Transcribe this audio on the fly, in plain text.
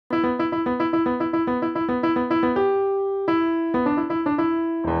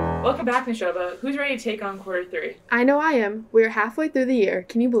Welcome back, Nashoba. Who's ready to take on quarter 3? I know I am. We're halfway through the year.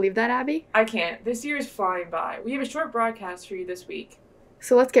 Can you believe that, Abby? I can't. This year is flying by. We have a short broadcast for you this week.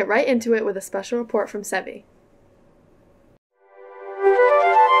 So let's get right into it with a special report from Sevi.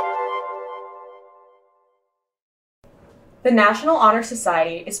 The National Honor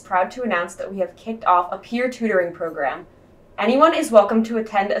Society is proud to announce that we have kicked off a peer tutoring program. Anyone is welcome to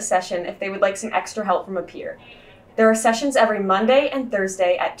attend a session if they would like some extra help from a peer. There are sessions every Monday and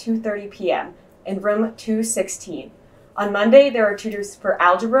Thursday at 2:30 p.m. in room 216. On Monday, there are tutors for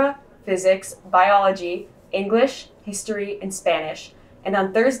algebra, physics, biology, English, history, and Spanish. And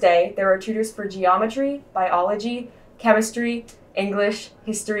on Thursday, there are tutors for geometry, biology, chemistry, English,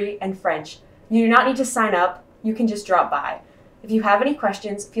 history, and French. You do not need to sign up. You can just drop by. If you have any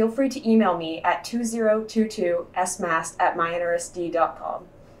questions, feel free to email me at 2022smast@mynrsd.com.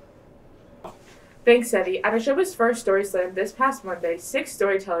 Thanks, Sevi. At Nashoba's first Story Slam this past Monday, 6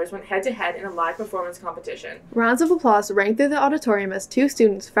 storytellers went head-to-head in a live performance competition. Rounds of applause rang through the auditorium as 2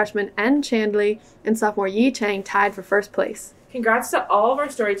 students, freshmen N. Chandley and sophomore Yi Chang, tied for first place. Congrats to all of our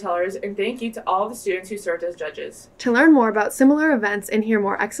storytellers, and thank you to all of the students who served as judges. To learn more about similar events and hear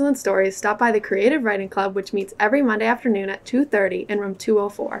more excellent stories, stop by the Creative Writing Club, which meets every Monday afternoon at 2:30 in room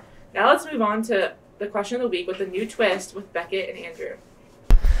 204. Now let's move on to the question of the week with a new twist with Beckett and Andrew.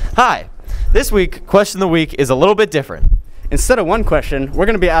 Hi. This week, question of the week is a little bit different. Instead of one question, we're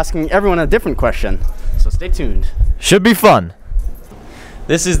going to be asking everyone a different question. So stay tuned. Should be fun.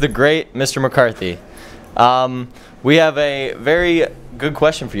 This is the great Mr. McCarthy. We have a very good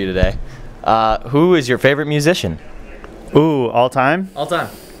question for you today. Who is your favorite musician? Ooh, all time? All time.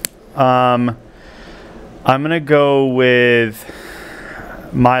 I'm going to go with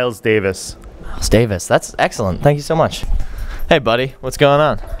Miles Davis. Miles Davis. That's excellent. Thank you so much. Hey, buddy. What's going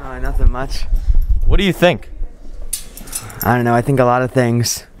on? Nothing much. What do you think? I don't know. I think a lot of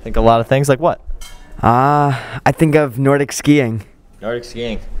things. Think a lot of things? Like what? I think of Nordic skiing. Nordic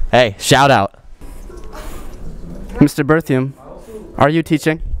skiing. Hey, shout out. Mr. Berthium, are you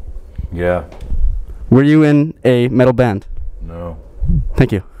teaching? Yeah. Were you in a metal band? No.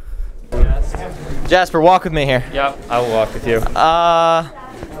 Thank you. Jasper, walk with me here. Yep, I will walk with you.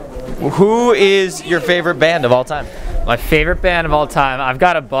 Who is your favorite band of all time? My favorite band of all time, I've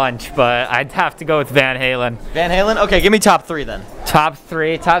got a bunch, but I'd have to go with Van Halen. Van Halen? Okay, give me top 3 then. Top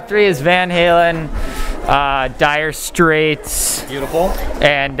three is Van Halen, Dire Straits. Beautiful.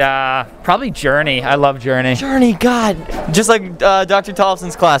 And probably Journey. I love Journey. Journey, God. Just like Dr.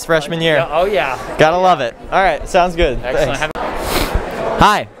 Tollefson's class, freshman year. Oh, yeah. Gotta love it. All right, sounds good. Excellent.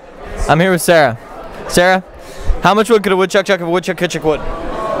 Hi, I'm here with Sarah. Sarah, how much wood could a woodchuck chuck if a woodchuck could chuck wood?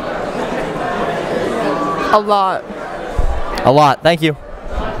 A lot. A lot, thank you.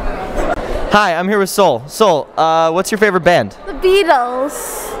 Hi, I'm here with Sol. Sol, what's your favorite band? The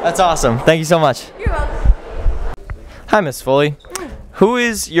Beatles. That's awesome. Thank you so much. You're welcome. Hi, Miss Foley. Who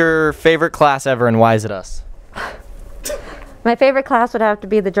is your favorite class ever and why is it us? My favorite class would have to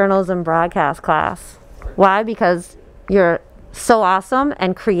be the journalism broadcast class. Why? Because you're so awesome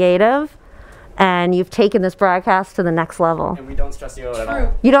and creative, and you've taken this broadcast to the next level. And we don't stress you out at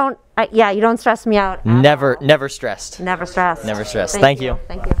all. You don't, you don't stress me out. Never stressed. Never stressed. Never stressed. Thank you.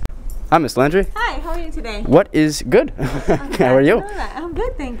 Thank you. Hi, Miss Landry. Hi, how are you today? What is good? How are you? I'm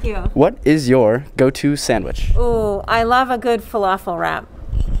good, thank you. What is your go-to sandwich? Oh, I love a good falafel wrap.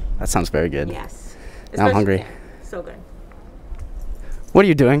 That sounds very good. Yes. Now I'm hungry. So good. What are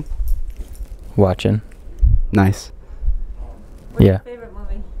you doing? Watching. Nice. What's your favorite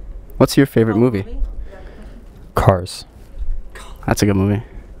movie? What's your favorite movie? Cars. That's a good movie.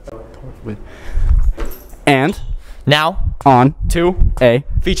 And Now, on to a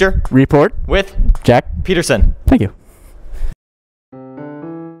feature report with Jack Peterson. Thank you.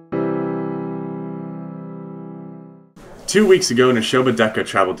 Two weeks ago, Nashoba DECA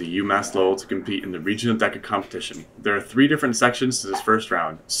traveled to UMass Lowell to compete in the regional DECA competition. There are 3 different sections to this first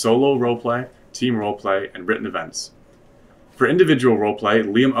round: solo roleplay, team roleplay, and written events. For individual roleplay,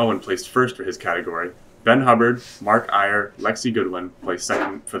 Liam Owen placed first for his category, Ben Hubbard, Mark Iyer, Lexi Goodwin placed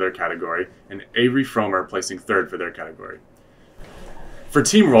second for their category, and Avery Fromer placing third for their category. For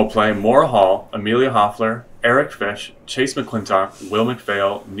team roleplay, Maura Hall, Amelia Hoffler, Eric Fish, Chase McClintock, Will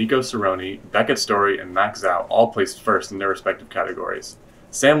McPhail, Nico Cerrone, Beckett Story, and Max Zhao all placed first in their respective categories.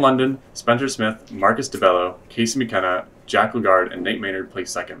 Sam London, Spencer Smith, Marcus DeBello, Casey McKenna, Jack Lagarde, and Nate Maynard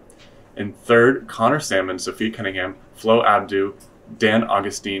placed second. In third, Connor Salmon, Sophia Cunningham, Flo Abdu, Dan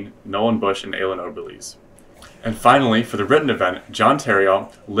Augustine, Nolan Bush, and Aylin Oberlees. And finally, for the written event, John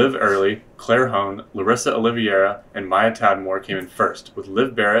Terriall, Liv Early, Claire Hone, Larissa Oliveira, and Maya Tadmore came in first, with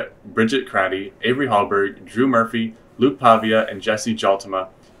Liv Barrett, Bridget Craddy, Avery Hallberg, Drew Murphy, Luke Pavia, and Jesse Jaltama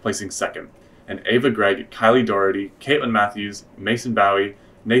placing second, and Ava Gregg, Kylie Doherty, Caitlin Matthews, Mason Bowie,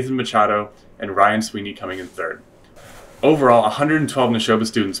 Nathan Machado, and Ryan Sweeney coming in third. Overall, 112 Nashoba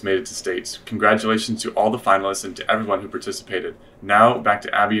students made it to states. Congratulations to all the finalists and to everyone who participated. Now, back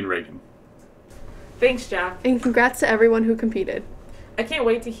to Abby and Reagan. Thanks, Jack. And congrats to everyone who competed. I can't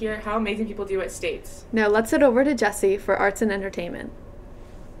wait to hear how amazing people do at states. Now let's head over to Jesse for arts and entertainment.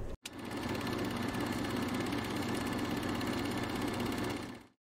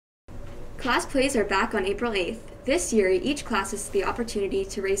 Class plays are back on April 8th. This year, each class has the opportunity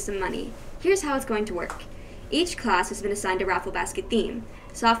to raise some money. Here's how it's going to work. Each class has been assigned a raffle basket theme.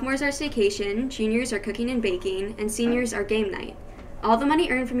 Sophomores are staycation, juniors are cooking and baking, and seniors are game night. All the money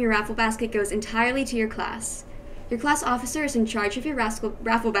earned from your raffle basket goes entirely to your class. Your class officer is in charge of your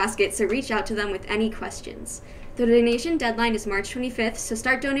raffle basket, so reach out to them with any questions. The donation deadline is March 25th, so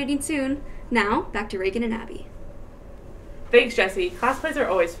start donating soon. Now, back to Reagan and Abby. Thanks, Jesse. Class plays are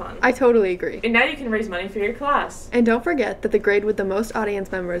always fun. I totally agree. And now you can raise money for your class. And don't forget that the grade with the most audience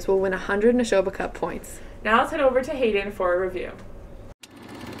members will win 100 Nashoba Cup points. Now let's head over to Hayden for a review.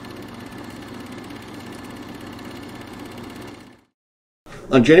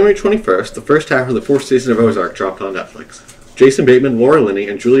 On January 21st, the first half of the fourth season of Ozark dropped on Netflix. Jason Bateman, Laura Linney,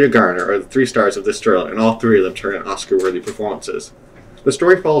 and Julia Garner are the three stars of this drama, and all three of them turn in Oscar-worthy performances. The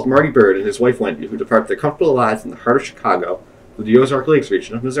story follows Marty Bird and his wife Wendy, who depart their comfortable lives in the heart of Chicago to the Ozark Lakes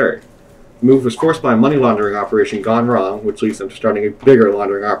region of Missouri. The move was forced by a money laundering operation gone wrong, which leads them to starting a bigger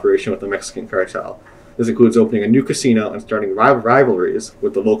laundering operation with the Mexican cartel. This includes opening a new casino and starting rivalries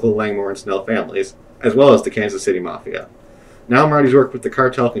with the local Langmore and Snell families, as well as the Kansas City Mafia. Now Marty's work with the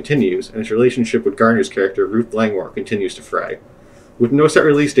cartel continues, and his relationship with Garner's character, Ruth Langmore, continues to fray. With no set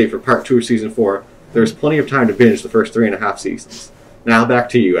release date for Part 2 of Season 4, there is plenty of time to binge the first 3.5 seasons. Now back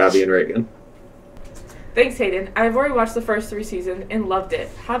to you, Abby and Reagan. Thanks, Hayden. I've already watched the first 3 seasons and loved it.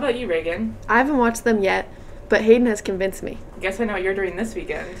 How about you, Reagan? I haven't watched them yet, but Hayden has convinced me. Guess I know what you're doing this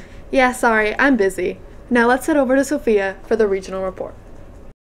weekend. Yeah, sorry, I'm busy. Now let's head over to Sophia for the regional report.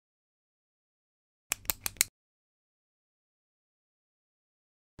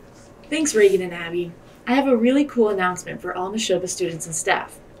 Thanks, Reagan and Abby. I have a really cool announcement for all Nashoba students and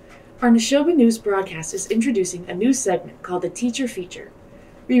staff. Our Nashoba News broadcast is introducing a new segment called the Teacher Feature.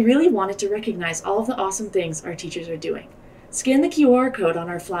 We really wanted to recognize all of the awesome things our teachers are doing. Scan the QR code on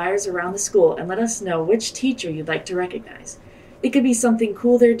our flyers around the school and let us know which teacher you'd like to recognize. It could be something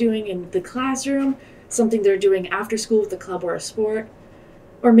cool they're doing in the classroom, something they're doing after school with a club or a sport,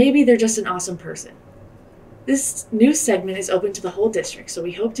 or maybe they're just an awesome person. This new segment is open to the whole district, so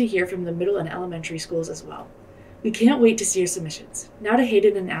we hope to hear from the middle and elementary schools as well. We can't wait to see your submissions. Now to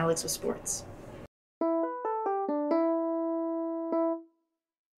Hayden and Alex with sports.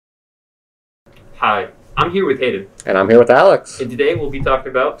 Hi, I'm here with Hayden. And I'm here with Alex. And today we'll be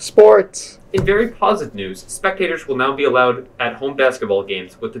talking about sports. In very positive news, spectators will now be allowed at home basketball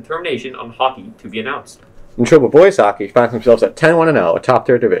games with determination on hockey to be announced. Nashoba boys hockey finds themselves at 10-1-0 atop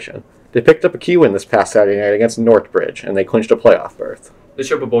their division. They picked up a key win this past Saturday night against Northbridge, and they clinched a playoff berth.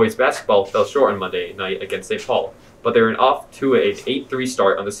 Nashoba boys basketball fell short on Monday night against St. Paul, but they're off to an 8-3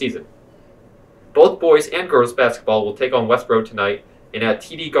 start on the season. Both boys and girls basketball will take on Westboro tonight and at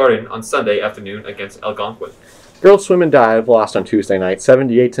TD Garden on Sunday afternoon against Algonquin. Girls swim and dive lost on Tuesday night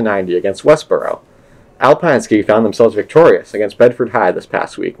 78-90 against Westboro. Alpine ski found themselves victorious against Bedford High this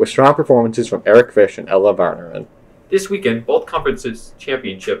past week, with strong performances from Eric Fish and Ella Varneran. This weekend, both conferences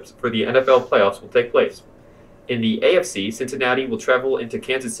championships for the NFL playoffs will take place. In the AFC, Cincinnati will travel into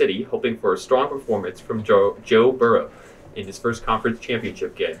Kansas City, hoping for a strong performance from Joe Burrow in his first conference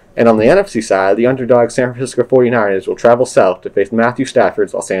championship game. And on the NFC side, the underdog San Francisco 49ers will travel south to face Matthew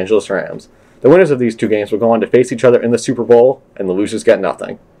Stafford's Los Angeles Rams. The winners of these two games will go on to face each other in the Super Bowl, and the losers get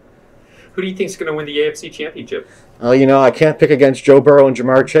nothing. Who do you think is going to win the AFC championship? Well, I can't pick against Joe Burrow and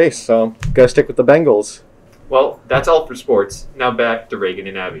Jamar Chase, so gotta stick with the Bengals. Well, that's all for sports. Now back to Reagan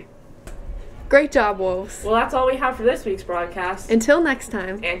and Abby. Great job, Wolves. Well, that's all we have for this week's broadcast. Until next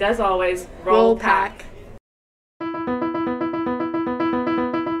time. And as always, Roll Pack.